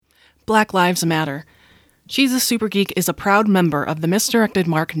Black Lives Matter. She's a Super Geek is a proud member of the Misdirected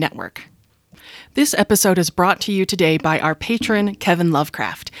Mark Network. This episode is brought to you today by our patron, Kevin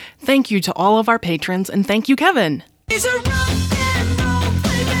Lovecraft. Thank you to all of our patrons, and thank you, Kevin. She's a rock and roll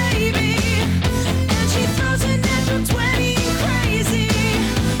play baby, and she throws a natural 20 crazy.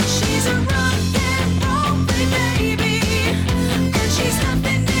 She's a rock and roll play baby, and she's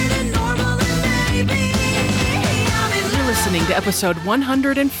nothing near to normal and maybe. You're listening to episode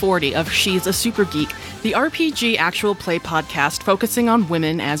 140 of She's a Super Geek, the RPG actual play podcast focusing on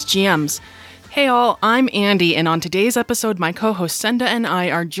women as GMs. Hey all, I'm Andy, and on today's episode, my co-host Senda and I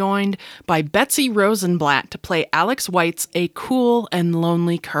are joined by Betsy Rosenblatt to play Alex White's A Cool and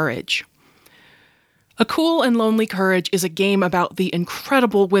Lonely Courage. A Cool and Lonely Courage is a game about the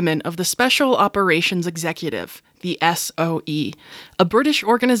incredible women of the Special Operations Executive, the SOE, a British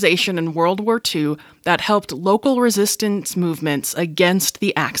organization in World War II that helped local resistance movements against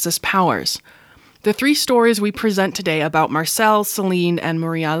the Axis powers. The three stories we present today about Marcel, Celine, and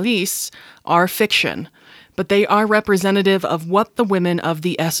Marie-Alice are fiction, but they are representative of what the women of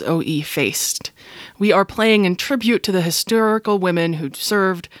the SOE faced. We are playing in tribute to the historical women who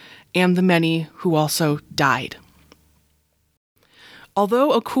served and the many who also died.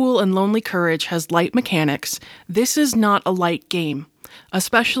 Although A Cool and Lonely Courage has light mechanics, this is not a light game,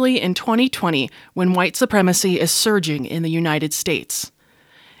 especially in 2020 when white supremacy is surging in the United States.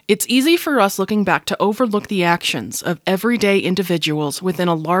 It's easy for us looking back to overlook the actions of everyday individuals within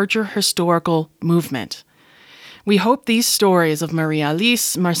a larger historical movement. We hope these stories of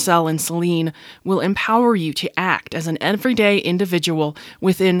Marie-Alice, Marcel, and Celine will empower you to act as an everyday individual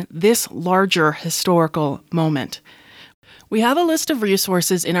within this larger historical moment. We have a list of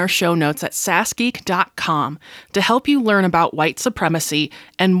resources in our show notes at sassgeek.com to help you learn about white supremacy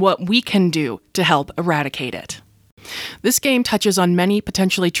and what we can do to help eradicate it. This game touches on many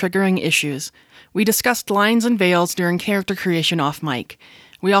potentially triggering issues. We discussed lines and veils during character creation off mic.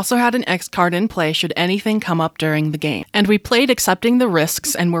 We also had an X card in play should anything come up during the game. And we played accepting the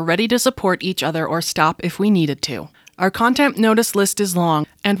risks and were ready to support each other or stop if we needed to. Our content notice list is long,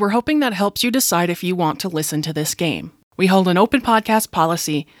 and we're hoping that helps you decide if you want to listen to this game. We hold an open podcast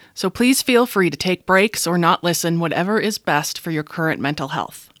policy, so please feel free to take breaks or not listen, whatever is best for your current mental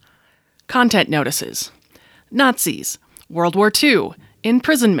health. Content notices. Nazis, World War II,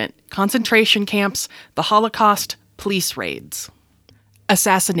 imprisonment, concentration camps, the Holocaust, police raids.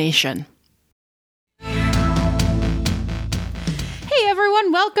 Assassination. Hey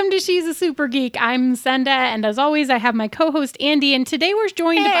everyone, welcome to She's a Super Geek. I'm Senda, and as always, I have my co-host Andy, and today we're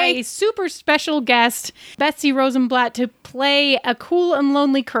joined by a super special guest, Betsy Rosenblatt, to play A Cool and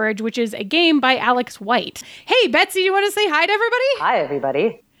Lonely Courage, which is a game by Alex White. Hey Betsy, do you want to say hi to everybody? Hi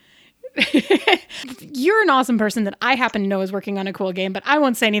everybody. You're an awesome person that I happen to know is working on a cool game, but I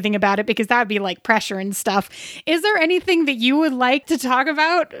won't say anything about it because that would be like pressure and stuff. Is there anything that you would like to talk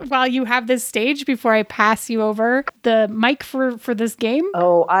about while you have this stage before I pass you over the mic for this game?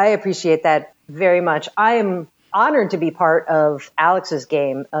 Oh, I appreciate that very much. I am honored to be part of Alex's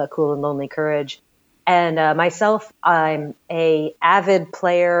game, Cool and Lonely Courage. And myself, I'm a avid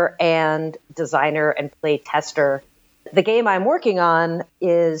player and designer and play tester. The game I'm working on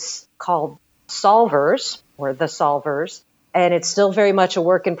is called Solvers, or The Solvers, and it's still very much a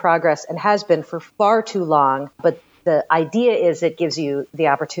work in progress and has been for far too long. But the idea is it gives you the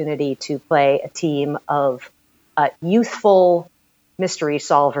opportunity to play a team of youthful mystery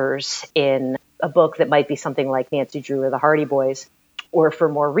solvers in a book that might be something like Nancy Drew or the Hardy Boys, or for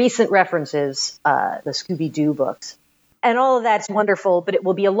more recent references, the Scooby-Doo books. And all of that's wonderful, but it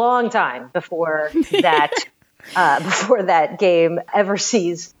will be a long time before that game ever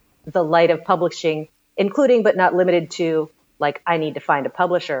sees the light of publishing, including but not limited to, like, I need to find a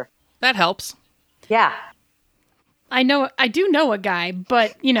publisher. That helps. Yeah. I do know a guy,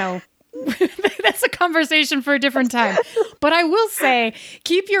 but, you know, that's a conversation for a different time. But I will say,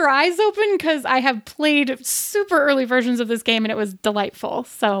 keep your eyes open because I have played super early versions of this game and it was delightful.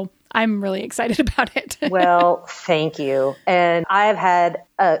 So I'm really excited about it. Well, thank you. And I've had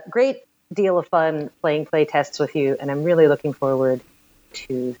a great deal of fun playing play tests with you, and I'm really looking forward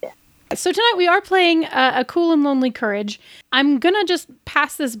to this. So tonight we are playing A Cool and Lonely Courage. I'm going to just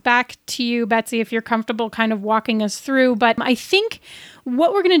pass this back to you, Betsy, if you're comfortable kind of walking us through. But I think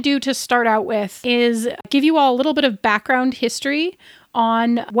what we're going to do to start out with is give you all a little bit of background history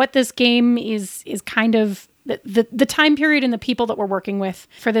on what this game is kind of the time period and the people that we're working with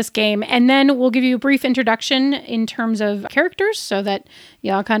for this game. And then we'll give you a brief introduction in terms of characters so that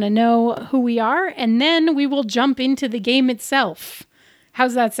y'all kind of know who we are. And then we will jump into the game itself.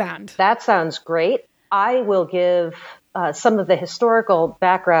 How's that sound? That sounds great. I will give some of the historical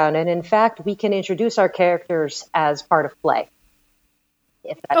background. And in fact, we can introduce our characters as part of play.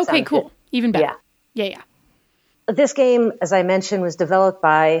 If that Okay, sounds cool. good. Even better. Yeah. Yeah. This game, as I mentioned, was developed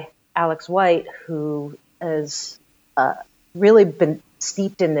by Alex White, who has really been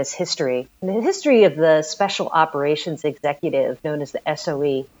steeped in this history. And the history of the Special Operations Executive, known as the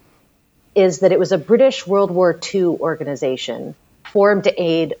SOE, is that it was a British World War II organization formed to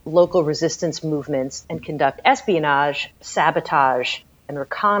aid local resistance movements and conduct espionage, sabotage, and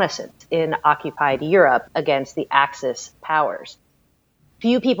reconnaissance in occupied Europe against the Axis powers.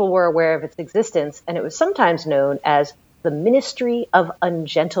 Few people were aware of its existence, and it was sometimes known as the Ministry of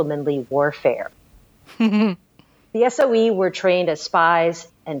Ungentlemanly Warfare. The SOE were trained as spies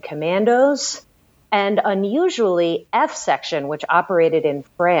and commandos, and unusually, F Section, which operated in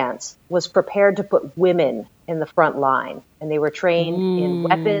France, was prepared to put women in the front line, and they were trained in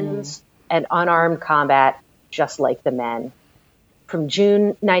weapons and unarmed combat, just like the men. From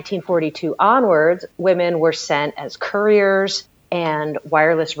June 1942 onwards, women were sent as couriers and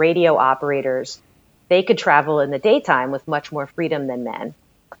wireless radio operators. They could travel in the daytime with much more freedom than men.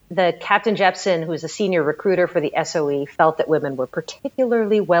 The Captain Jepson, who was a senior recruiter for the SOE, felt that women were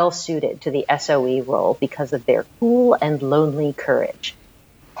particularly well suited to the SOE role because of their cool and lonely courage.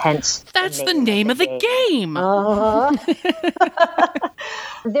 Hence, That's the name of the game.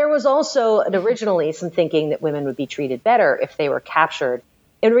 There was also originally some thinking that women would be treated better if they were captured.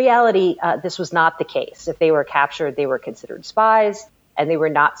 In reality, this was not the case. If they were captured, they were considered spies, and they were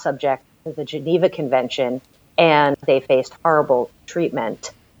not subject to the Geneva Convention, and they faced horrible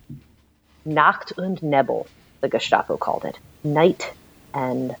treatment. Nacht und Nebel, the Gestapo called it. Night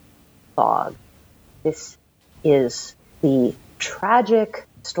and fog. This is the tragic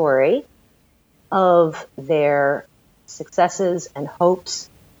story of their successes and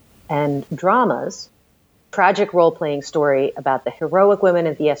hopes and dramas. Tragic role-playing story about the heroic women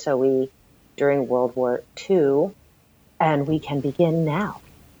of the SOE during World War II. And we can begin now.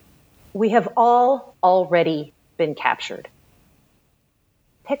 We have all already been captured.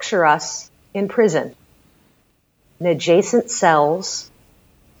 Picture us in prison, in adjacent cells,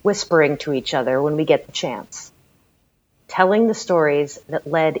 whispering to each other when we get the chance, telling the stories that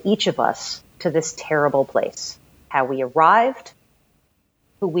led each of us to this terrible place, how we arrived,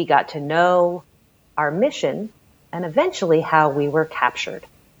 who we got to know, our mission, and eventually how we were captured.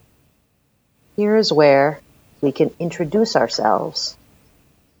 Here is where we can introduce ourselves.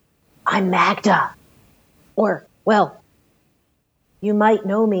 I'm Magda. Or, well, you might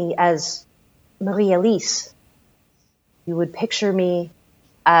know me as Marie Elise. You would picture me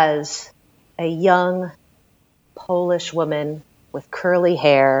as a young Polish woman with curly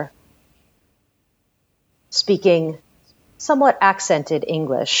hair, speaking somewhat accented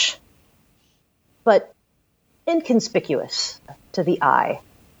English, but inconspicuous to the eye,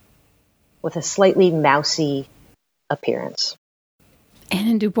 with a slightly mousy appearance.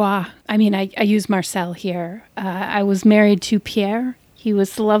 Anne Dubois. I mean, I use Marcel here. I was married to Pierre. He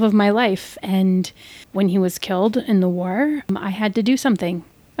was the love of my life. And when he was killed in the war, I had to do something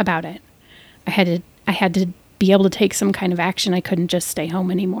about it. I had to be able to take some kind of action. I couldn't just stay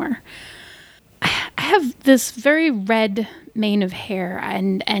home anymore. I have this very red mane of hair,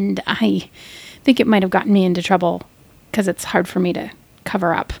 and I think it might have gotten me into trouble because it's hard for me to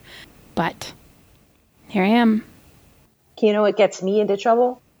cover up. But here I am. You know what gets me into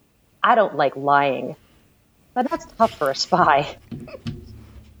trouble? I don't like lying. But that's tough for a spy.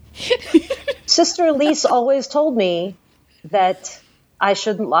 Sister Elise always told me that I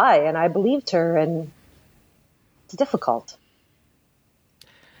shouldn't lie, and I believed her, and it's difficult.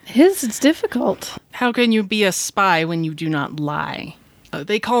 It's difficult. How can you be a spy when you do not lie?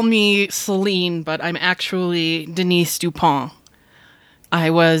 They call me Celine, but I'm actually Denise Dupont.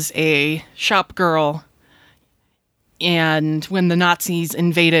 I was a shop girl, and when the Nazis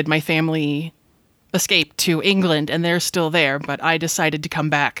invaded, my family escaped to England, and they're still there, but I decided to come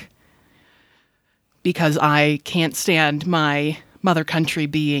back because I can't stand my mother country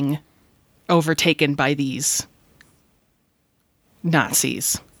being overtaken by these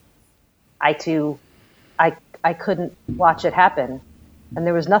Nazis. I couldn't watch it happen. And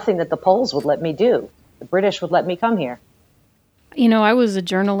there was nothing that the Poles would let me do. The British would let me come here. You know, I was a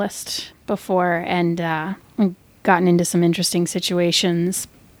journalist before and gotten into some interesting situations.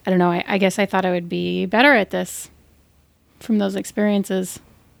 I don't know, I guess I thought I would be better at this from those experiences.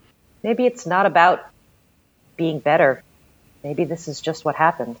 Maybe it's not about being better. Maybe this is just what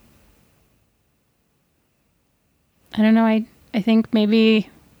happened. I don't know, I think maybe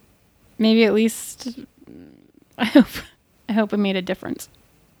at least I hope it made a difference.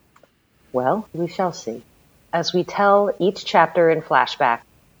 Well, we shall see. As we tell each chapter in flashback,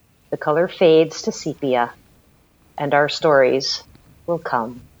 the color fades to sepia, and our stories will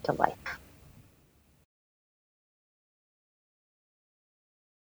come to life.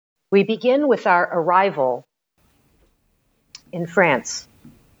 We begin with our arrival in France.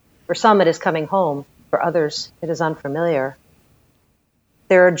 For some, it is coming home. For others, it is unfamiliar.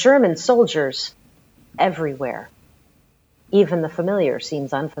 There are German soldiers everywhere. Even the familiar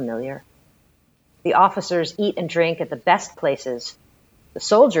seems unfamiliar. The officers eat and drink at the best places. The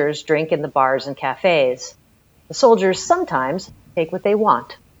soldiers drink in the bars and cafes. The soldiers sometimes take what they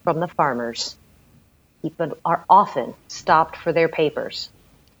want from the farmers. People are often stopped for their papers.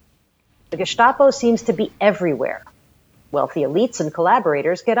 The Gestapo seems to be everywhere. Wealthy elites and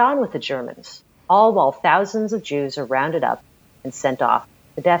collaborators get on with the Germans, all while thousands of Jews are rounded up and sent off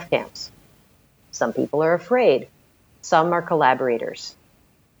to death camps. Some people are afraid. Some are collaborators.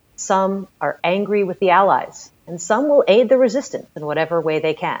 Some are angry with the Allies, and some will aid the resistance in whatever way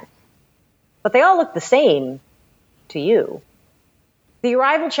they can. But they all look the same to you. The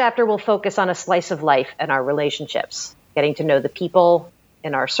Arrival chapter will focus on a slice of life and our relationships, getting to know the people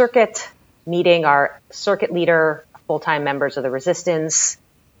in our circuit, meeting our circuit leader, full-time members of the resistance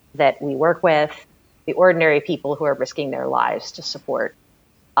that we work with, the ordinary people who are risking their lives to support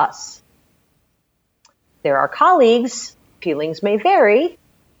us. There are colleagues. Feelings may vary.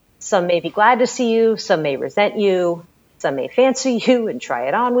 Some may be glad to see you. Some may resent you. Some may fancy you and try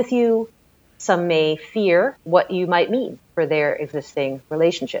it on with you. Some may fear what you might mean for their existing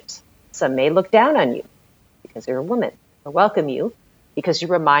relationships. Some may look down on you because you're a woman, or welcome you because you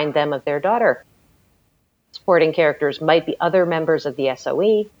remind them of their daughter. Supporting characters might be other members of the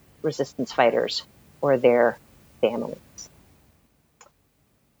SOE, resistance fighters, or their families.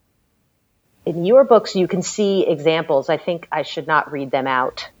 In your books, you can see examples. I think I should not read them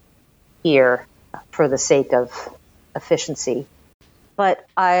out here for the sake of efficiency. But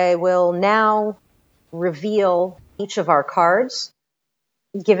I will now reveal each of our cards,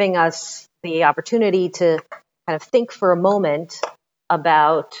 giving us the opportunity to kind of think for a moment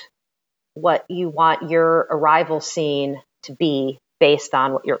about what you want your arrival scene to be based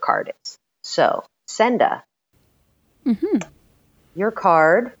on what your card is. So, Senda, your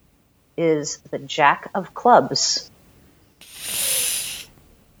card is the Jack of Clubs.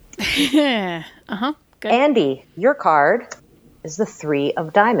 Good. Andy, your card is the Three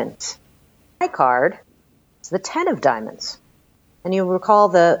of Diamonds. My card is the Ten of Diamonds. And you'll recall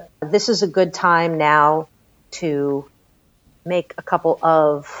this is a good time now to make a couple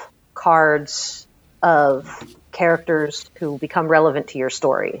of cards of characters who become relevant to your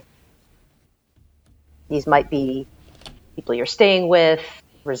story. These might be people you're staying with,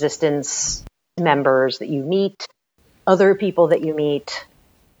 resistance members that you meet, other people that you meet,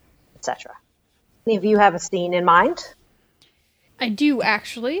 etc. Any of you have a scene in mind? I do,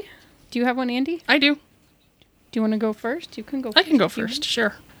 actually. Do you have one, Andy? I do. Do you want to go first? You can go I first. can go if you first,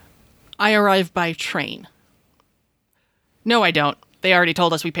 sure. I arrive by train. No, I don't. They already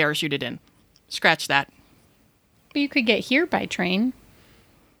told us we parachuted in. Scratch that. But you could get here by train.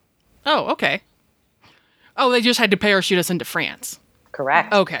 Oh, okay. Oh, they just had to parachute us into France.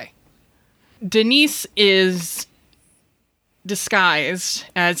 Correct. Okay. Denise is disguised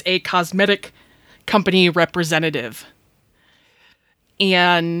as a cosmetic company representative.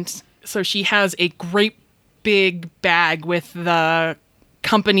 And so she has a great big bag with the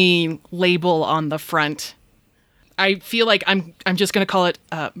company label on the front. I feel like I'm just going to call it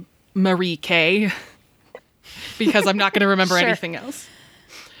Marie K because I'm not going to remember Sure. anything else.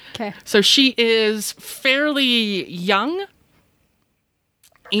 Okay. So she is fairly young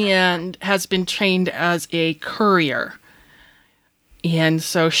and has been trained as a courier. And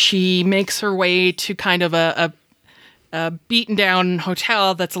so she makes her way to kind of a beaten down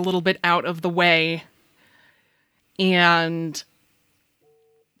hotel that's a little bit out of the way. And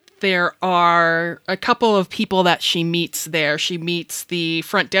there are a couple of people that she meets there. She meets the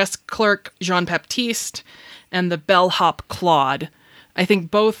front desk clerk, Jean-Baptiste, and the bellhop, Claude. I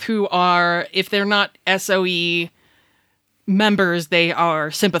think both who are, if they're not SOE members, they are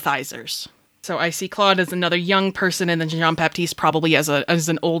sympathizers. So I see Claude as another young person, and then Jean-Baptiste probably as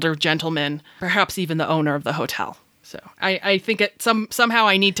an older gentleman, perhaps even the owner of the hotel. So I think somehow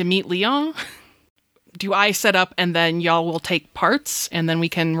I need to meet Leon. Do I set up and then y'all will take parts and then we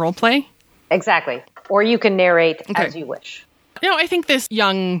can role play? Exactly. Or you can narrate Okay. as you wish. No, I think this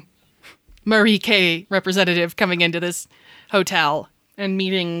young Marie K representative coming into this hotel and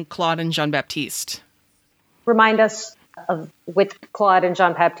meeting Claude and Jean-Baptiste. Remind us of which Claude and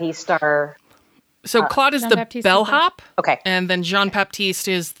Jean-Baptiste are. So Claude is the Jean-Baptiste is the- bellhop. Okay. And then Jean-Baptiste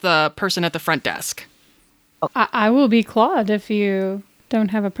is the person at the front desk. I will be Claude if you don't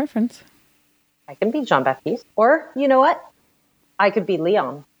have a preference. I can be Jean-Baptiste. Or, you know what? I could be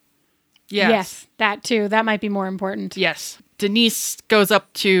Leon. Yes. That too. That might be more important. Yes. Denise goes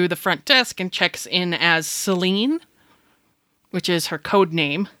up to the front desk and checks in as Celine, which is her code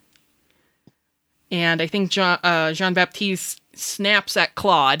name. And I think Jean-Baptiste snaps at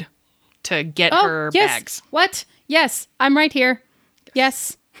Claude to get her yes. bags. What? Yes, I'm right here.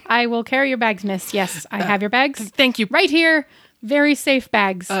 Yes, I will carry your bags, miss. Yes, I have your bags. Thank you. Right here. Very safe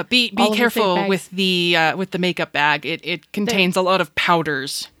bags. Be All of the careful safe with the makeup bag. It contains a lot of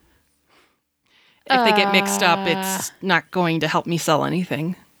powders. If they get mixed up, it's not going to help me sell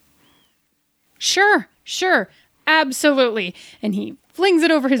anything. Sure. Absolutely. And he flings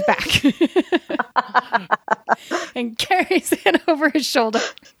it over his back and carries it over his shoulder.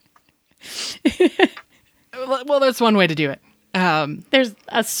 Well, that's one way to do it. There's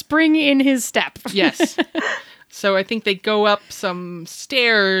a spring in his step. Yes. So I think they go up some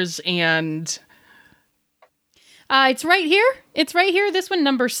stairs and... It's right here. This one,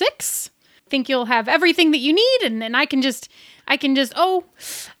 number 6. I think you'll have everything that you need, and then I can just,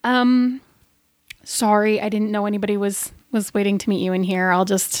 sorry, I didn't know anybody was waiting to meet you in here. I'll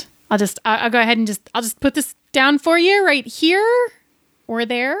go ahead and I'll just put this down for you right here or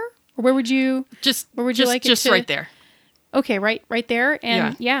there. Or where would you like it just to? right there. Okay, right there.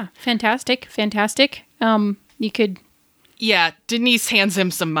 And yeah, fantastic. You could. Yeah, Denise hands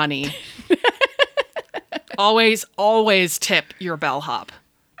him some money. always tip your bellhop.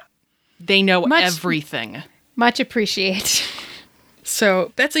 They know everything. Much appreciate.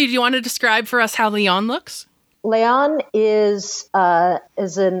 So, Betsy, do you want to describe for us how Leon looks? Leon is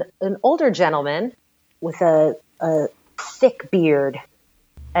an older gentleman with a thick beard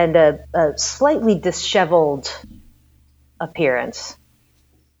and a slightly disheveled appearance.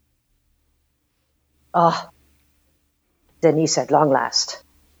 Denise at long last.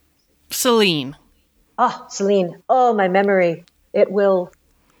 Celine. Celine. Oh, my memory. It will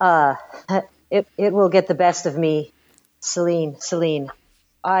it will get the best of me. Celine.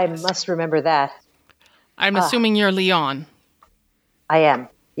 I must remember that. I'm assuming you're Leon. I am.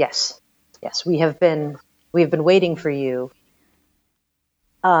 Yes. We have been waiting for you.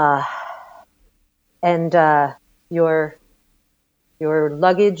 And your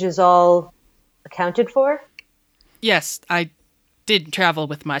luggage is all accounted for? Yes, I did travel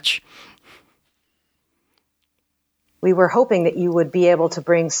with much. We were hoping that you would be able to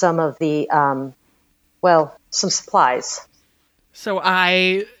bring some of the, some supplies. So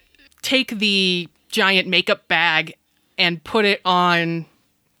I take the giant makeup bag and put it on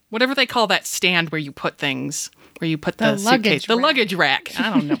whatever they call that stand where you put things, where you put the suitcase. The luggage rack.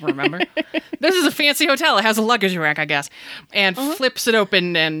 I don't know, remember. This is a fancy hotel. It has a luggage rack, I guess. And flips it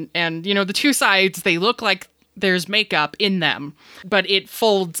open and the two sides, they look like there's makeup in them, but it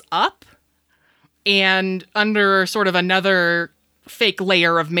folds up. And under sort of another fake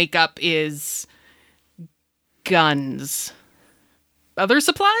layer of makeup is guns. Other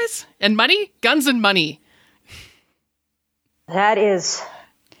supplies? And money? Guns and money. That is...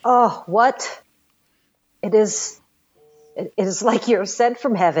 what? It is like you're sent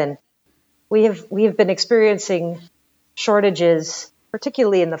from heaven. We have been experiencing shortages,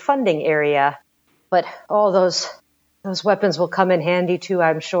 particularly in the funding area, but all those weapons will come in handy too,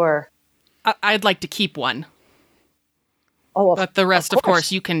 I'm sure. I'd like to keep one. But the rest, of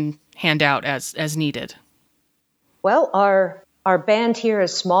course, you can hand out as needed. Well, our band here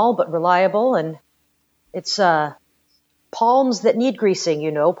is small but reliable, and it's palms that need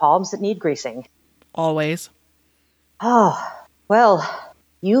greasing, palms that need greasing. Always. Oh, well,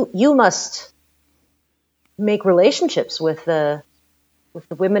 you must make relationships with the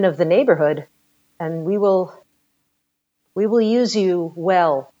women of the neighborhood, and we will use you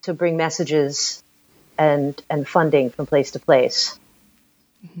well to bring messages and funding from place to place.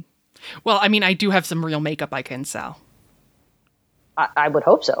 Well, I mean, I do have some real makeup I can sell. I would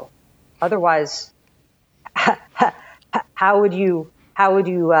hope so. Otherwise, how would you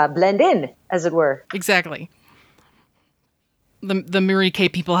blend in, as it were? Exactly. The Marie K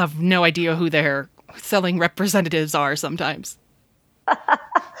people have no idea who their selling representatives are sometimes.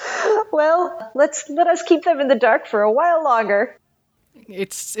 Well, let us keep them in the dark for a while longer.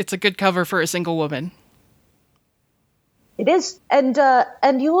 It's a good cover for a single woman. It is, and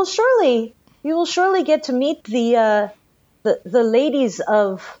you will surely get to meet the ladies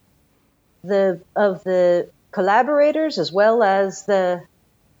of the collaborators as well as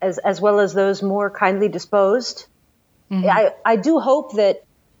those more kindly disposed. Mm-hmm. I do hope that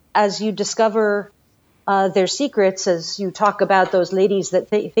as you discover their secrets, as you talk about those ladies,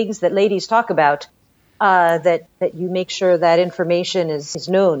 things that ladies talk about, that you make sure that information is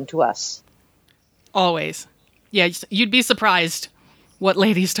known to us. Always. Yeah, you'd be surprised what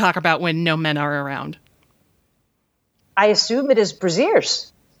ladies talk about when no men are around. I assume it is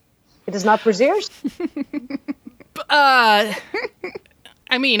braziers. It is not braziers? I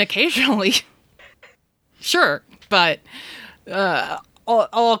mean, occasionally. Sure, but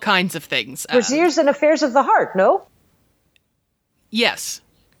all kinds of things. Braziers and affairs of the heart, no? Yes,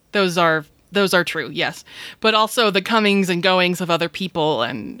 those are true, yes. But also the comings and goings of other people,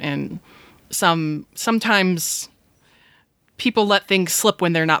 and sometimes people let things slip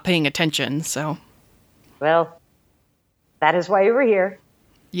when they're not paying attention, so. Well, that is why you were here.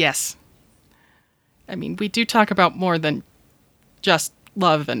 Yes. I mean, we do talk about more than just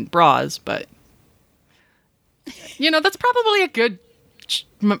love and bras, but, that's probably a good,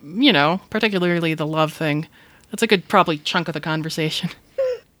 particularly the love thing. That's a good, probably, chunk of the conversation.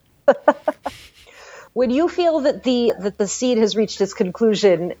 When you feel that the scene has reached its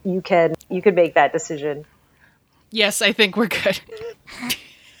conclusion, you can make that decision. Yes, I think we're good.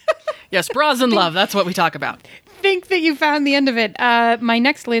 Yes, bras and love, that's what we talk about. Think that you found the end of it. My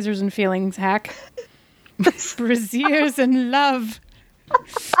next lasers and feelings hack. Braziers and love.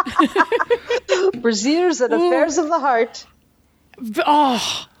 Braziers and affairs of the heart.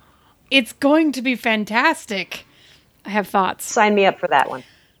 Oh, it's going to be fantastic. I have thoughts. Sign me up for that one.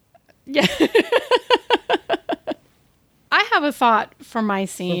 Yeah. I have a thought for my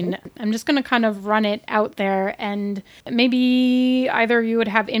scene. I'm just going to kind of run it out there, and maybe either you would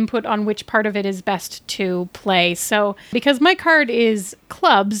have input on which part of it is best to play. So, because my card is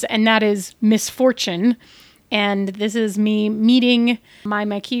clubs, and that is misfortune, and this is me meeting my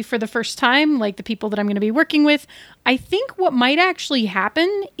Maquis for the first time, like the people that I'm going to be working with, I think what might actually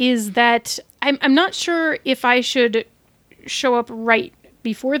happen is that I'm not sure if I should show up right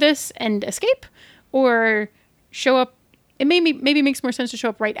before this and escape, or show up. It maybe makes more sense to show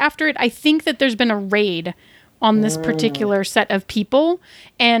up right after it. I think that there's been a raid on this particular set of people,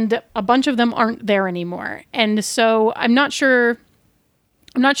 and a bunch of them aren't there anymore. And so I'm not sure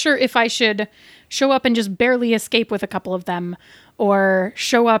if I should show up and just barely escape with a couple of them, or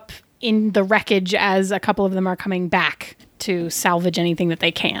show up in the wreckage as a couple of them are coming back to salvage anything that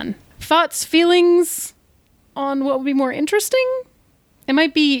they can. Thoughts, feelings on what would be more interesting? It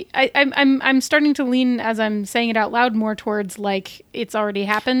might be. I'm starting to lean, as I'm saying it out loud, more towards like it's already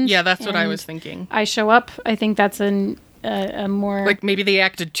happened. Yeah, that's what I was thinking. I show up. I think that's a more like maybe they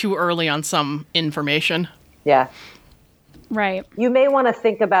acted too early on some information. Yeah. Right. You may want to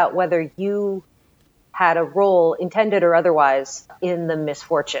think about whether you had a role, intended or otherwise, in the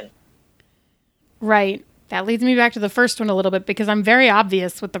misfortune. Right. That leads me back to the first one a little bit, because I'm very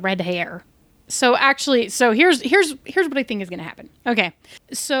obvious with the red hair. So here's what I think is going to happen. Okay.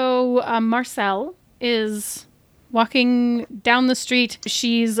 So Marcel is walking down the street.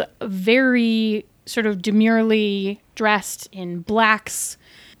 She's very sort of demurely dressed in blacks,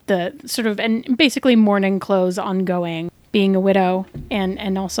 the sort of, and basically mourning clothes ongoing, being a widow,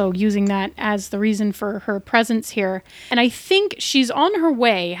 and also using that as the reason for her presence here. And I think she's on her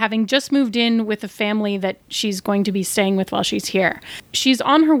way, having just moved in with a family that she's going to be staying with while she's here. She's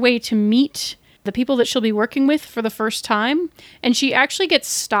on her way to meet the people that she'll be working with for the first time, and she actually gets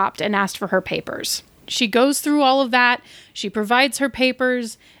stopped and asked for her papers. She goes through all of that. She provides her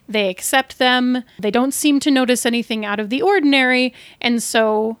papers. They accept them. They don't seem to notice anything out of the ordinary, and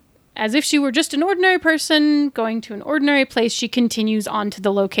so, as if she were just an ordinary person going to an ordinary place, she continues on to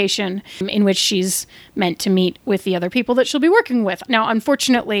the location in which she's meant to meet with the other people that she'll be working with. Now,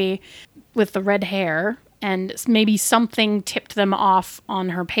 unfortunately, with the red hair, and maybe something tipped them off on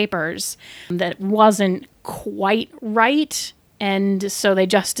her papers that wasn't quite right, and so they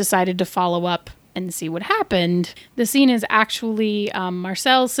just decided to follow up and see what happened. The scene is actually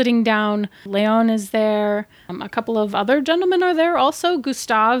Marcel sitting down, Leon is there, a couple of other gentlemen are there also,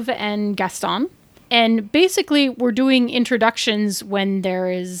 Gustave and Gaston. And basically we're doing introductions when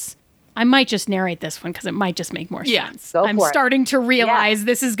there is... I might just narrate this one because it might just make more sense. Go I'm for it. starting to realize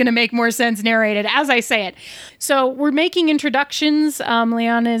this is going to make more sense narrated as I say it. So we're making introductions.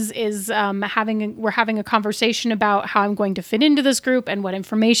 Leon is having a conversation about how I'm going to fit into this group and what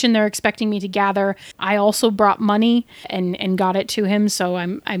information they're expecting me to gather. I also brought money and got it to him. So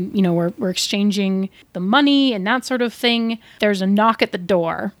we're exchanging the money and that sort of thing. There's a knock at the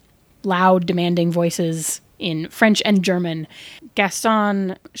door, loud, demanding voices in French and German.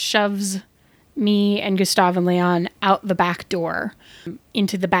 Gaston shoves me and Gustave and Leon out the back door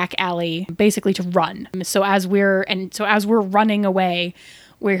into the back alley, basically to run. So as we're running away,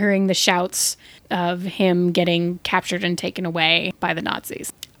 we're hearing the shouts of him getting captured and taken away by the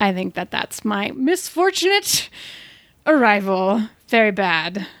Nazis. I think that's my misfortunate arrival. Very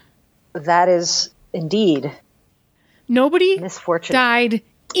bad. That is indeed Nobody misfortune. died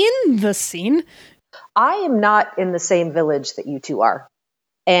in the scene. I am not in the same village that you two are.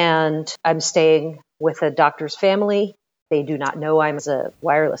 And I'm staying with a doctor's family. They do not know I'm a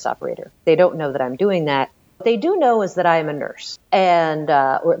wireless operator. They don't know that I'm doing that. What they do know is that I am a nurse, and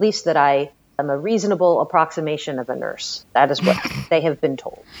or at least that I am a reasonable approximation of a nurse. That is what they have been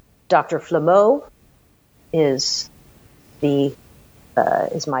told. Dr. Flameau is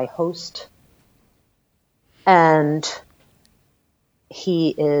my host, and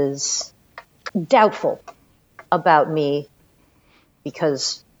he is doubtful about me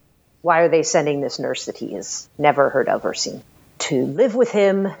because why are they sending this nurse that he has never heard of or seen to live with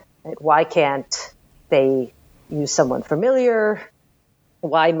him? And why can't they use someone familiar?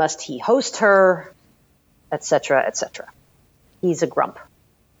 Why must he host her? Etc., etc. He's a grump.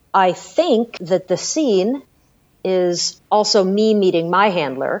 I think that the scene is also me meeting my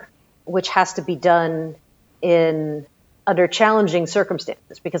handler, which has to be done under challenging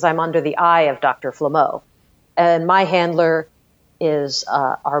circumstances because I'm under the eye of Dr. Flameau. And my handler is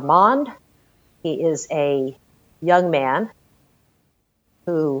Armand. He is a young man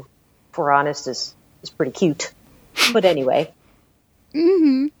who, if we're honest, is pretty cute. But anyway,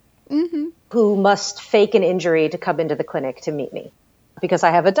 who must fake an injury to come into the clinic to meet me. Because I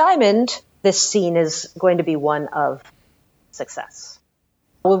have a diamond, this scene is going to be one of success.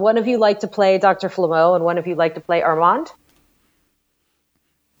 Would one of you like to play Dr. Flameau and one of you like to play Armand?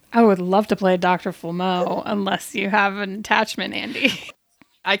 I would love to play Dr. Flameau, unless you have an attachment, Andy.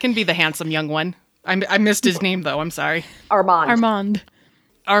 I can be the handsome young one. I missed his name, though. I'm sorry. Armand.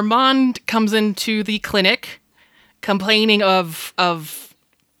 Armand comes into the clinic complaining of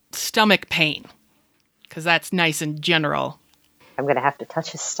stomach pain, because that's nice in general. I'm going to have to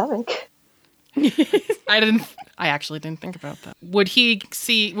touch his stomach. I actually didn't think about that. Would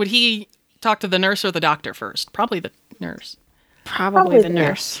he talk to the nurse or the doctor first? Probably the nurse. Probably the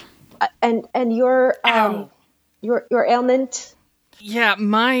nurse. And your Ow. your ailment? Yeah,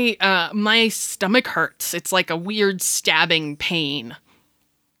 my stomach hurts. It's like a weird stabbing pain.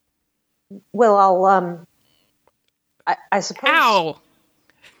 Well, I suppose. Ow!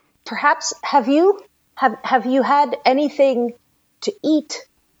 Perhaps have you had anything to eat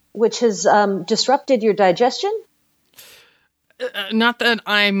which has disrupted your digestion? Not that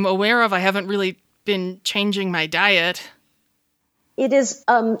I'm aware of. I haven't really been changing my diet. It is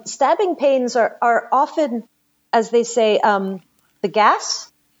stabbing pains are often, as they say, the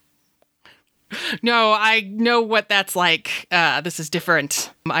gas. No, I know what that's like. This is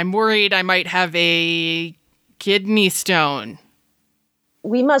different. I'm worried I might have a kidney stone.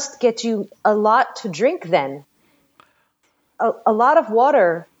 We must get you a lot to drink then. A lot of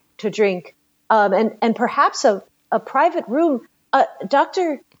water to drink, and perhaps a private room.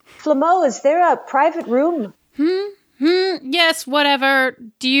 Dr. Flameau, is there a private room? Yes, whatever.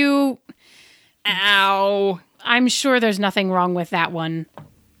 Do you... Ow. I'm sure there's nothing wrong with that one.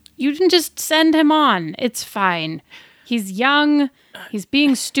 You can just send him on. It's fine. He's young. He's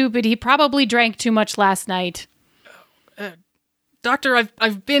being stupid. He probably drank too much last night. Doctor,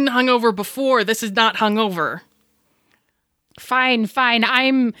 I've been hungover before. This is not hungover. Fine.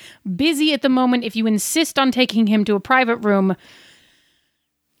 I'm busy at the moment. If you insist on taking him to a private room,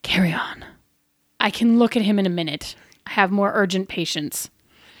 carry on. I can look at him in a minute. I have more urgent patients.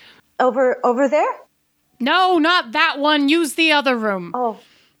 Over there? No, not that one. Use the other room. Oh,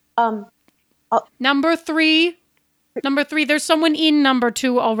 Number 3. Number 3. There's someone in number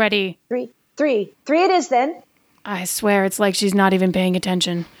 2 already. three it is then. I swear it's like she's not even paying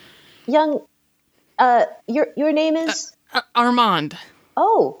attention. Young, your name is? Armand.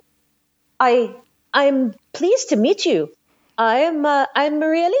 Oh, I'm pleased to meet you. I'm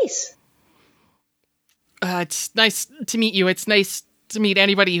Maria Elise. It's nice to meet you. It's nice to meet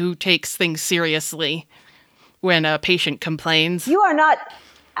anybody who takes things seriously when a patient complains. You are not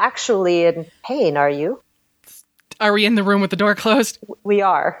actually in pain, are you? Are we in the room with the door closed? We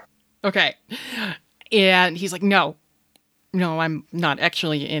are. Okay. And he's like, no, I'm not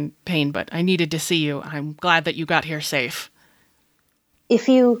actually in pain, but I needed to see you. I'm glad that you got here safe. If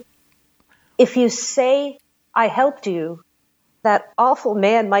you say I helped you, that awful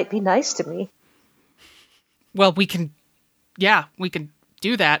man might be nice to me. Well, we can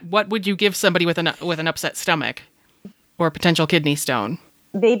do that. What would you give somebody with an upset stomach or a potential kidney stone?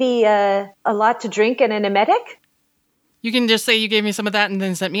 Maybe a lot to drink and an emetic? You can just say you gave me some of that and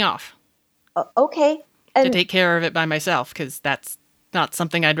then sent me off Okay. to And take care of it by myself, because that's not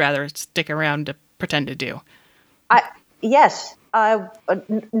something I'd rather stick around to pretend to do. yes,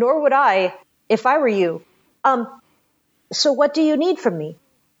 Nor would I if I were you. So what do you need from me?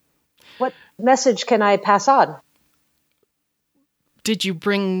 What message can I pass on? Did you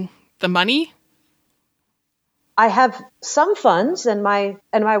bring the money? I have some funds and my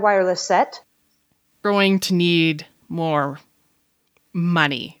wireless set. Going to need more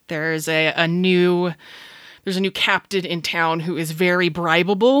money. There's a new captain in town who is very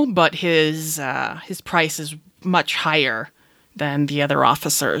bribable, but his price is much higher than the other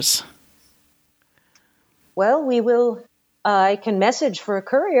officers. Well, we will. I can message for a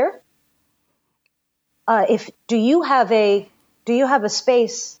courier. Do you have a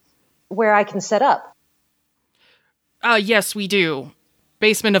space where I can set up? Yes, we do.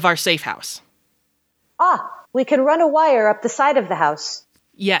 Basement of our safe house. We can run a wire up the side of the house.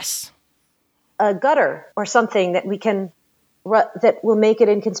 Yes. A gutter or something that we can that will make it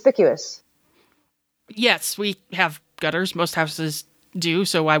inconspicuous. Yes, we have gutters. Most houses do,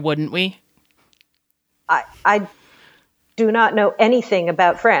 so why wouldn't we? I do not know anything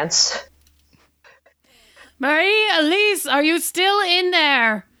about France. Marie Elise, are you still in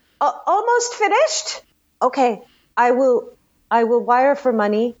there? Almost finished? Okay, I will wire for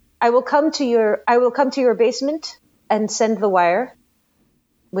money. I will come to your basement and send the wire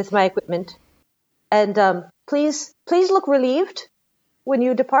with my equipment. And please look relieved when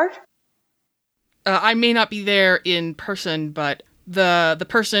you depart. I may not be there in person, but the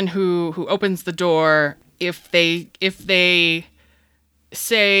person who opens the door, if they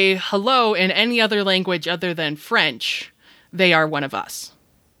say hello in any other language other than French, they are one of us.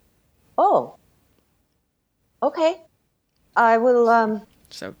 Oh. Okay. I will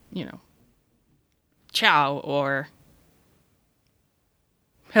So, ciao or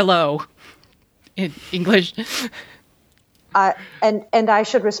hello in English. and I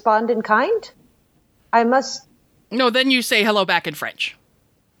should respond in kind? I must. No, then you say hello back in French.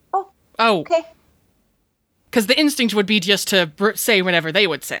 Oh. Okay. Okay. Because the instinct would be just to say whatever they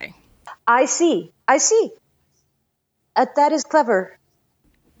would say. I see. That is clever.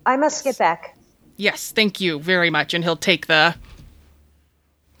 I must get back. Yes, thank you very much. And he'll take the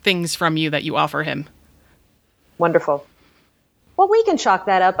things from you that you offer him. Wonderful. Well, we can chalk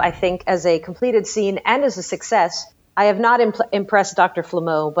that up, I think, as a completed scene and as a success. I have not impressed Dr.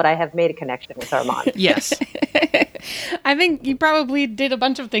 Flameau, but I have made a connection with Armand. Yes. I think you probably did a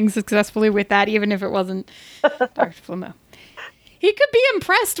bunch of things successfully with that, even if it wasn't Dr. Flameau. He could be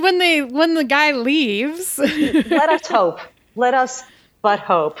impressed when the guy leaves. Let us hope. Let us but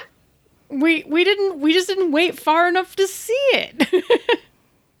hope. We just didn't wait far enough to see it.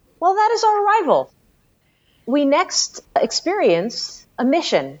 Well, that is our arrival. We next experience a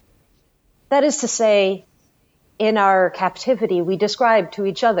mission. That is to say, in our captivity, we describe to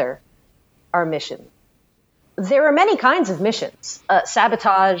each other our mission. There are many kinds of missions.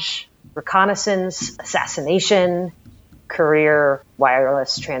 Sabotage, reconnaissance, assassination, courier,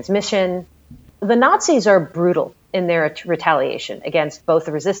 wireless transmission. The Nazis are brutal in their retaliation against both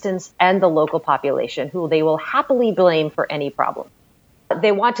the resistance and the local population, who they will happily blame for any problem.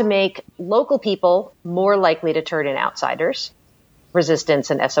 They want to make local people more likely to turn in outsiders,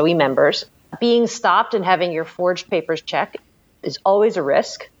 resistance and SOE members. Being stopped and having your forged papers checked is always a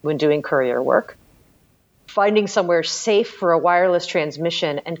risk when doing courier work. Finding somewhere safe for a wireless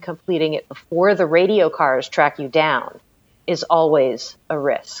transmission and completing it before the radio cars track you down is always a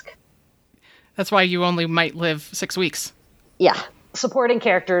risk. That's why you only might live 6 weeks. Yeah. Supporting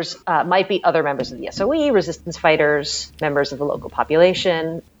characters might be other members of the SOE, resistance fighters, members of the local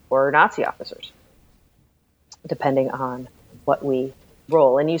population, or Nazi officers, depending on what we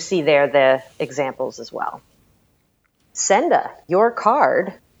roll. And you see there the examples as well. Senda, your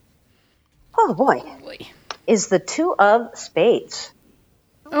card, oh boy, is the 2 of spades.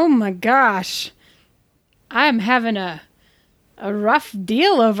 Oh my gosh. I'm having a rough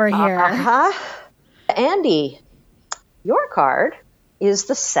deal over here. Andy, your card is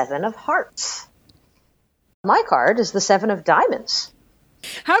the 7 of hearts. My card is the 7 of diamonds.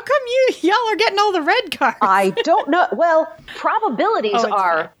 How come y'all are getting all the red cards? I don't know. Well, probabilities it's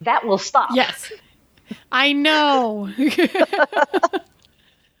are fine. that will stop. Yes. I know.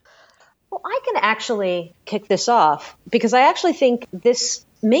 Well, I can actually kick this off because I actually think this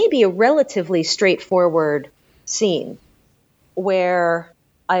may be a relatively straightforward scene where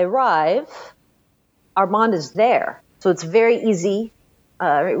I arrive, Armand is there. So it's very easy.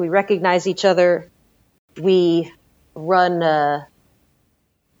 We recognize each other. We run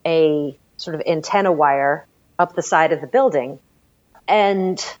a sort of antenna wire up the side of the building.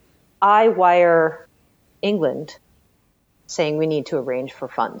 And I wire England saying we need to arrange for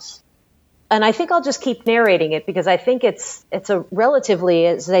funds. and I think I'll just keep narrating it because I think it's a relatively,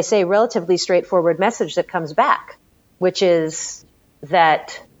 as they say, relatively straightforward message that comes back, which is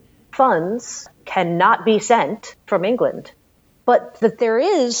that funds cannot be sent from England, but that there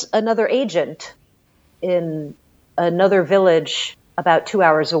is another agent in another village about 2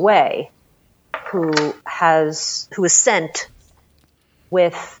 hours away who is sent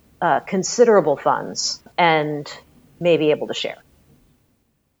with considerable funds and may be able to share.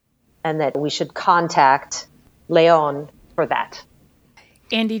 And that we should contact Leon for that.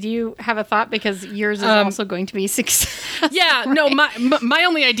 Andy, do you have a thought? Because yours is also going to be successful. Yeah, no, my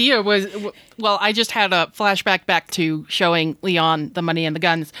only idea was, well, I just had a flashback back to showing Leon the money and the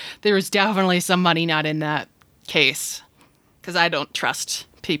guns. There was definitely some money not in that case because I don't trust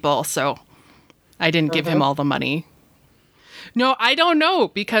people, so I didn't give him all the money. No, I don't know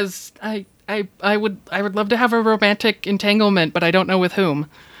because I would love to have a romantic entanglement, but I don't know with whom.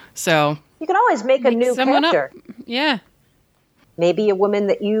 So You can always make a new someone up. character. Yeah. Maybe a woman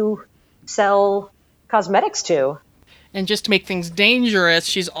that you sell cosmetics to. and just to make things dangerous,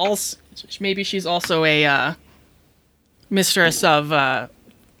 she's also a mistress of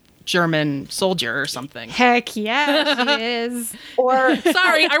German soldier or something. Heck yeah, she is. Or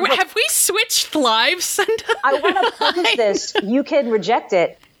Sorry, have we switched lives, Senda? I want to pose this. You can reject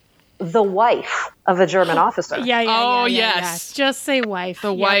it. The wife of a German officer. Yeah. Oh, yeah. yes. Just say wife.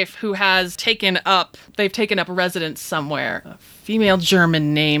 The wife who has they've taken up residence somewhere. Female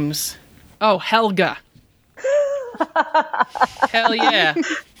German names. Oh, Helga. Hell yeah.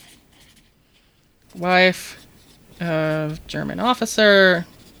 Wife of German officer.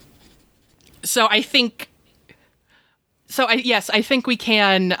 I think we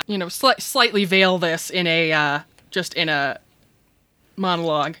can, slightly veil this in a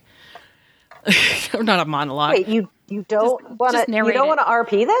monologue. Or not a monologue. Wait, you don't want to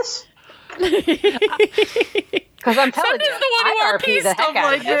RP this? Because I'm telling Senda's you, the one who I RP the stuff heck out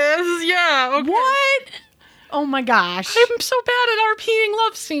like of this. this. Yeah. Okay. What? Oh my gosh. I'm so bad at RPing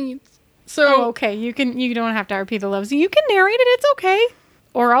love scenes. So Oh, okay. You don't have to RP the love scene. You can narrate it. It's okay.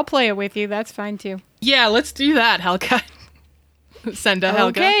 Or I'll play it with you. That's fine too. yeah, let's do that, Helga. Senda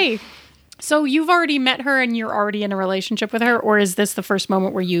Helga. Okay. So you've already met her and you're already in a relationship with her, or is this the first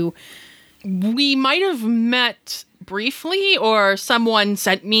moment where you? We might have met briefly, or someone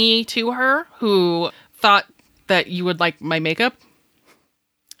sent me to her who thought that you would like my makeup.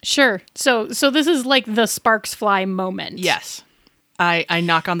 Sure. So this is like the sparks fly moment. Yes. I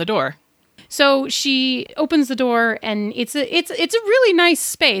knock on the door. So she opens the door, and it's a really nice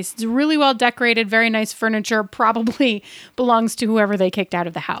space. It's really well decorated, very nice furniture. Probably belongs to whoever they kicked out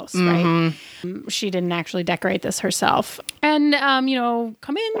of the house, right? She didn't actually decorate this herself. And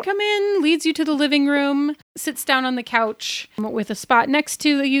come in. Leads you to the living room. Sits down on the couch with a spot next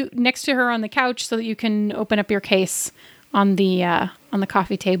to her on the couch, so that you can open up your case on the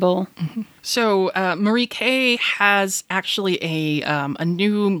coffee table. So Marie Kay has actually a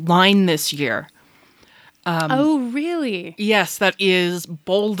new line this year. Oh, really? Yes, that is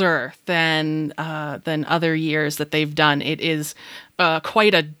bolder than other years that they've done. It is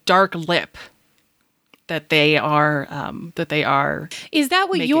quite a dark lip that they are. Is that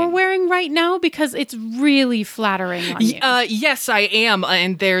what you're making. wearing right now? Because it's really flattering on you. Yes, I am.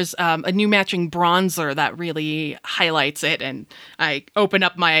 And there's a new matching bronzer that really highlights it. And I open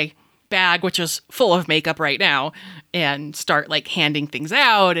up my bag, which is full of makeup right now, and start handing things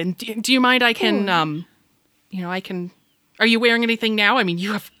out. And do you mind? I can, I can. Are you wearing anything now? I mean,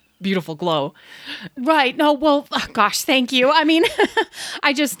 you have beautiful glow. Right. No, well, gosh, thank you. I mean,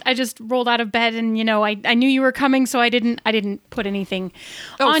 I just rolled out of bed and, I knew you were coming, so I didn't put anything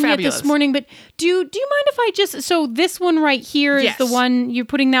on yet this morning. But do you mind if I so this one right here is the one, you're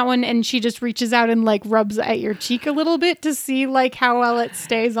putting that one, and she just reaches out and rubs at your cheek a little bit to see how well it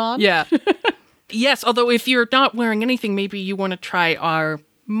stays on? Yeah. Yes, although if you're not wearing anything, maybe you want to try our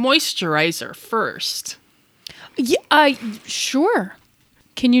moisturizer first. Yeah, sure.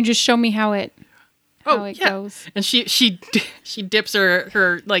 Can you just show me how it goes? And she dips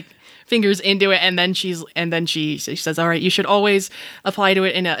her fingers into it, and then she says, "All right, you should always apply to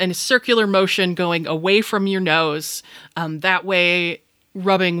it in a circular motion, going away from your nose. That way,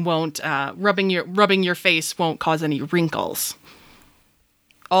 rubbing your face won't cause any wrinkles.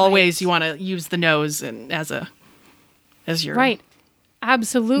 Always, you want to use the nose and as your right."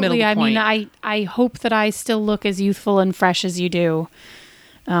 Absolutely. I mean, I hope that I still look as youthful and fresh as you do.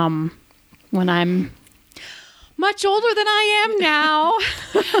 When I'm much older than I am now.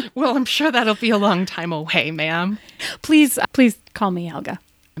 Well, I'm sure that'll be a long time away, ma'am. Please call me Helga.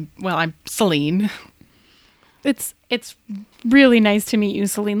 Well, I'm Celine. It's really nice to meet you,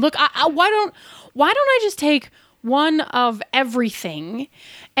 Celine. Look, why don't I just take one of everything,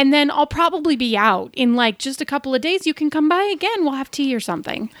 and then I'll probably be out in like just a couple of days. You can come by again. We'll have tea or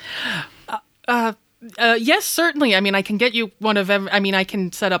something. Yes, certainly. I mean, I can get you one of them. I mean, I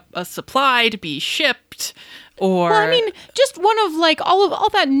can set up a supply to be shipped, or Well, I mean, just one of like all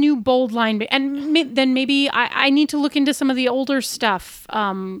that new bold line, and then maybe I need to look into some of the older stuff.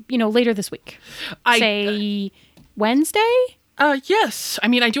 Later this week. Say Wednesday. Yes. I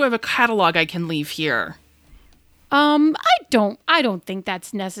mean, I do have a catalog I can leave here. I don't think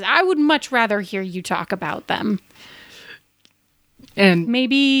that's necessary. I would much rather hear you talk about them. And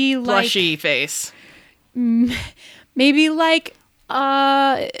Maybe like blushy face. maybe like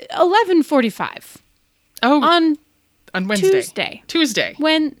 11:45 Oh, on Wednesday. Tuesday. Tuesday.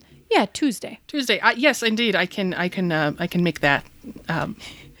 Tuesday. Yes, indeed. I can make that.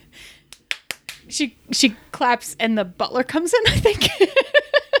 She claps and the butler comes in, I think.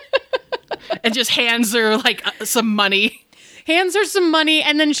 And just hands her like some money. Hands her some money,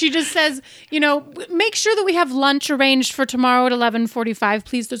 and then she just says, make sure that we have lunch arranged for tomorrow at 11:45.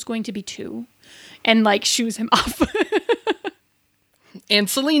 Please, there's going to be 2. And like shoos him off. And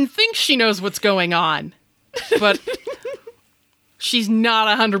Celine thinks she knows what's going on, but she's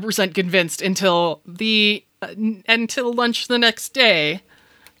not 100% convinced until lunch the next day.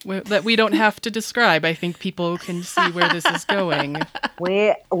 That we don't have to describe. I think people can see where this is going.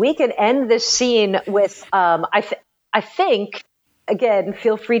 We can end this scene with I think, again,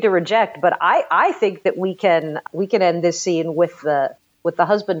 feel free to reject, but I think that we can end this scene with the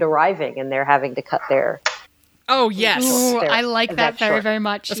husband arriving and they're having to cut their. Oh yes, Ooh, There, I like that very, short. very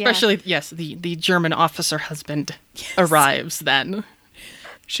much. especially yes, the German officer husband arrives then.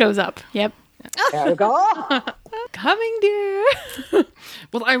 Shows up. Yep. There we go. Coming, dear.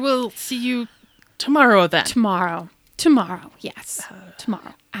 Well, I will see you tomorrow then, Tomorrow. Yes.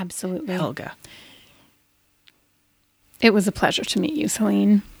 Tomorrow. Absolutely. Helga. It was a pleasure to meet you,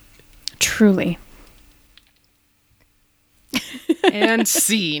 Celine. Truly. And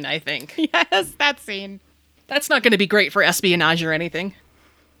scene, I think. Yes, that scene. That's not going to be great for espionage or anything.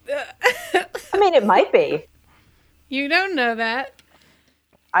 I mean, it might be. You don't know that.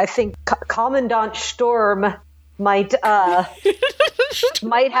 I think Commandant Storm might have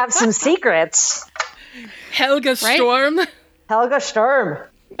some secrets. Helga Storm. Helga Storm.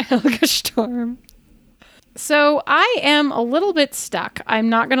 Helga Storm. So I am a little bit stuck. I'm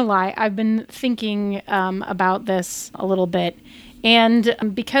not going to lie. I've been thinking about this a little bit. And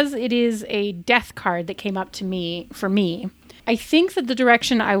because it is a death card that came up to me, for me, I think that the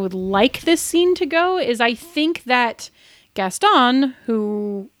direction I would like this scene to go is I think that Gaston,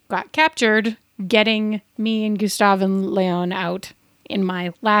 who got captured, getting me and Gustave and Leon out in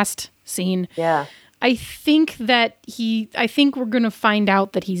my last scene. Yeah. I think we're going to find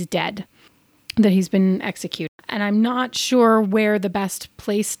out that he's dead, that he's been executed. And I'm not sure where the best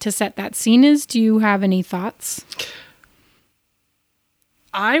place to set that scene is. Do you have any thoughts?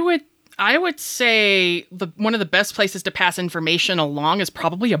 I would say one of the best places to pass information along is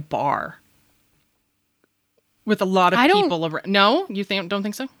probably a bar. With a lot of people around. No? You don't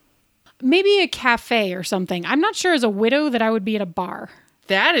think so? Maybe a cafe or something. I'm not sure as a widow that I would be at a bar.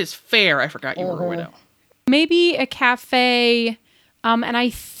 That is fair. I forgot you were a widow. Maybe a cafe. And I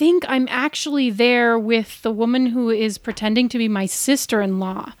think I'm actually there with the woman who is pretending to be my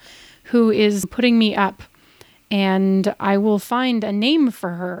sister-in-law, who is putting me up. And I will find a name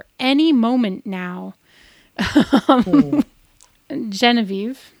for her any moment now.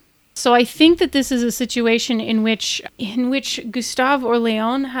 Genevieve. So I think that this is a situation in which Gustave or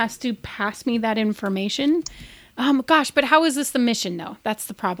Leon has to pass me that information. But how is this the mission, though? That's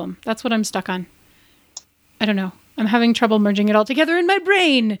the problem. That's what I'm stuck on. I don't know. I'm having trouble merging it all together in my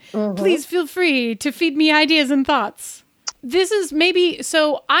brain. Please feel free to feed me ideas and thoughts. This is maybe...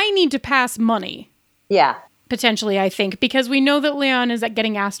 So I need to pass money. Yeah. Potentially, I think, because we know that Leon is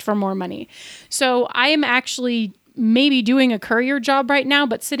getting asked for more money. So I am actually maybe doing a courier job right now,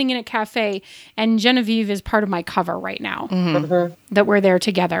 but sitting in a cafe, and Genevieve is part of my cover right now, that we're there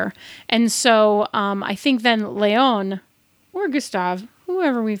together. And so I think then Leon or Gustave,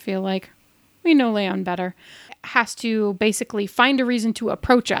 whoever we feel like, we know Leon better, has to basically find a reason to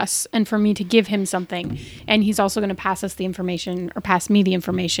approach us and for me to give him something. And he's also going to pass us the information, or pass me the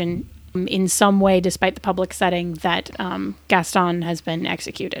information in some way, despite the public setting, that Gaston has been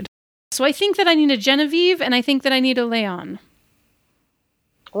executed. So I think that I need a Genevieve, and I think that I need a Leon.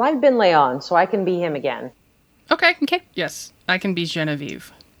 Well, I've been Leon, so I can be him again. Okay. Okay. Yes, I can be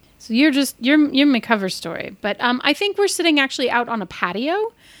Genevieve. So you're my cover story. But I think we're sitting actually out on a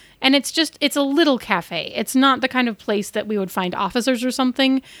patio, And it's a little cafe. It's not the kind of place that we would find officers or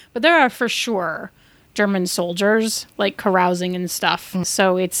something, but there are for sure German soldiers like carousing and stuff.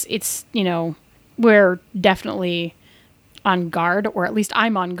 So it's we're definitely on guard, or at least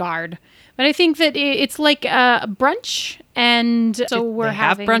I'm on guard. But I think that it's like a brunch, and so we're They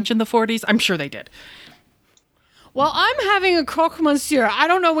have having brunch in the 40s? I'm sure they did. Well, I'm having a croque monsieur. I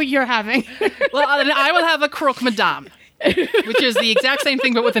don't know what you're having. Well, then I will have a croque madame, which is the exact same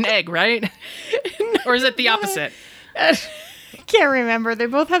thing but with an egg, right? Or is it the opposite? Can't remember. They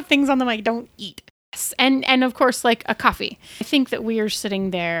both have things on them I don't eat. Yes. And of course, like a coffee. I think that we are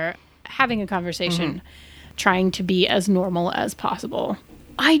sitting there having a conversation, trying to be as normal as possible.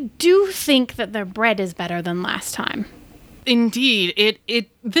 I do think that their bread is better than last time. Indeed.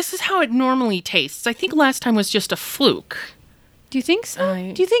 This is how it normally tastes. I think last time was just a fluke. Do you think so?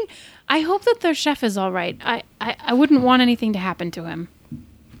 Do you think... I hope that their chef is all right. I wouldn't want anything to happen to him.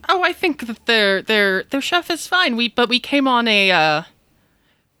 Oh, I think that their chef is fine. We came on a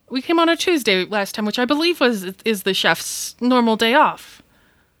Tuesday last time, which I believe is the chef's normal day off.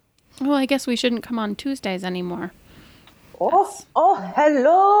 Well, I guess we shouldn't come on Tuesdays anymore. Oh,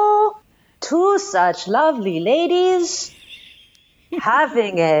 hello. Two such lovely ladies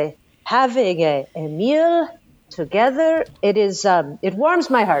having a meal together. It is it warms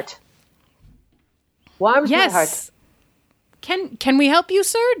my heart. Warms my heart. Can we help you,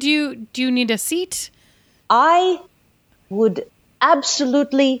 sir? Do you need a seat? I would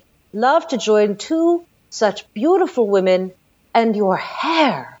absolutely love to join two such beautiful women, and your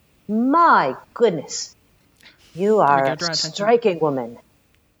hair. My goodness. You are a striking woman.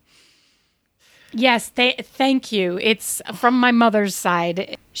 Yes, thank you. It's from my mother's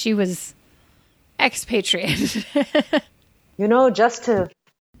side. She was expatriated.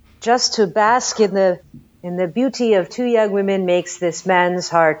 Just to bask in the beauty of two young women makes this man's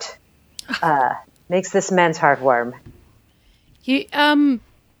heart warm. You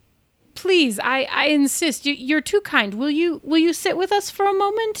please, I insist. You're too kind. Will you sit with us for a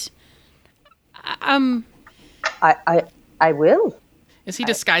moment? I will. Is he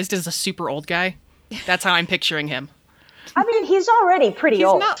disguised as a super old guy? That's how I'm picturing him. I mean, he's already pretty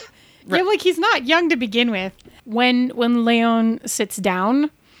old. Yeah, like he's not young to begin with. When Leon sits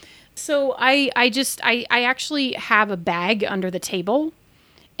down, so I actually have a bag under the table,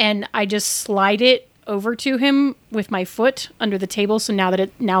 and I just slide it over to him with my foot under the table. So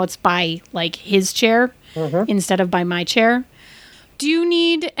now it's by like his chair instead of by my chair. Do you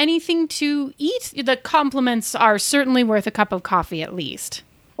need anything to eat? The compliments are certainly worth a cup of coffee at least.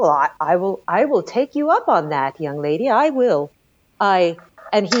 Well, I will take you up on that, young lady. I will. He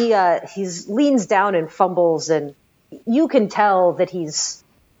leans down and fumbles, and you can tell that he's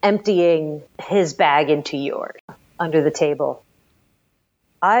emptying his bag into yours under the table.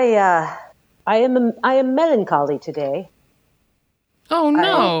 I am melancholy today. Oh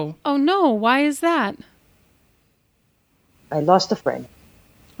no! Oh no! Why is that? I lost a friend.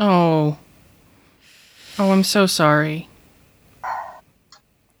 Oh, I'm so sorry.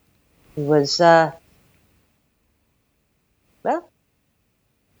 He was,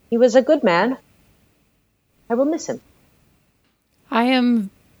 he was a good man. I will miss him. I am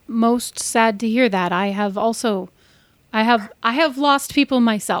most sad to hear that. I have lost people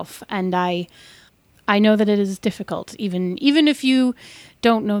myself, and I know that it is difficult, even if you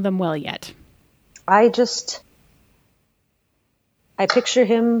don't know them well yet. I picture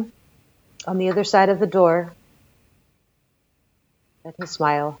him on the other side of the door. Let him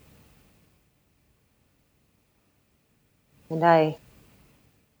smile. And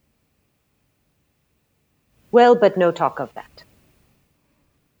but no talk of that.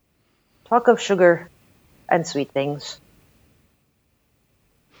 Talk of sugar and sweet things.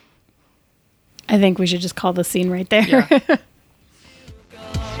 I think we should just call the scene right there. Yeah.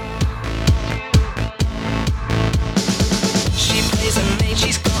 She plays a maid,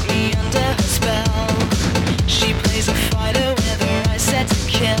 she's got me under her spell. She plays a fighter with her eyes set to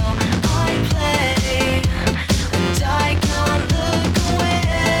kill. I play, and I can't look away,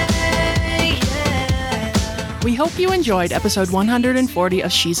 yeah. We hope you enjoyed episode 140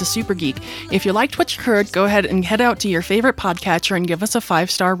 of She's a Super Geek. If you liked what you heard, go ahead and head out to your favorite podcatcher and give us a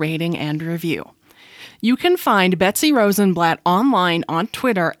 5-star rating and review. You can find Betsy Rosenblatt online on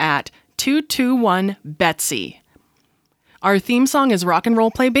Twitter at 221Betsy. Our theme song is Rock and Roll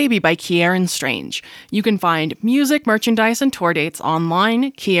Play Baby by Kieran Strange. You can find music, merchandise, and tour dates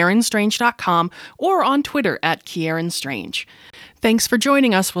online, kieranstrange.com, or on Twitter at Kieran Strange. Thanks for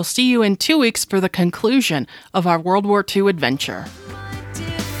joining us. We'll see you in 2 weeks for the conclusion of our World War II adventure. My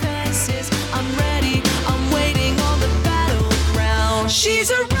defenses, I'm ready, I'm waiting on the battleground.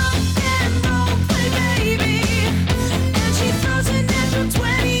 She's a rock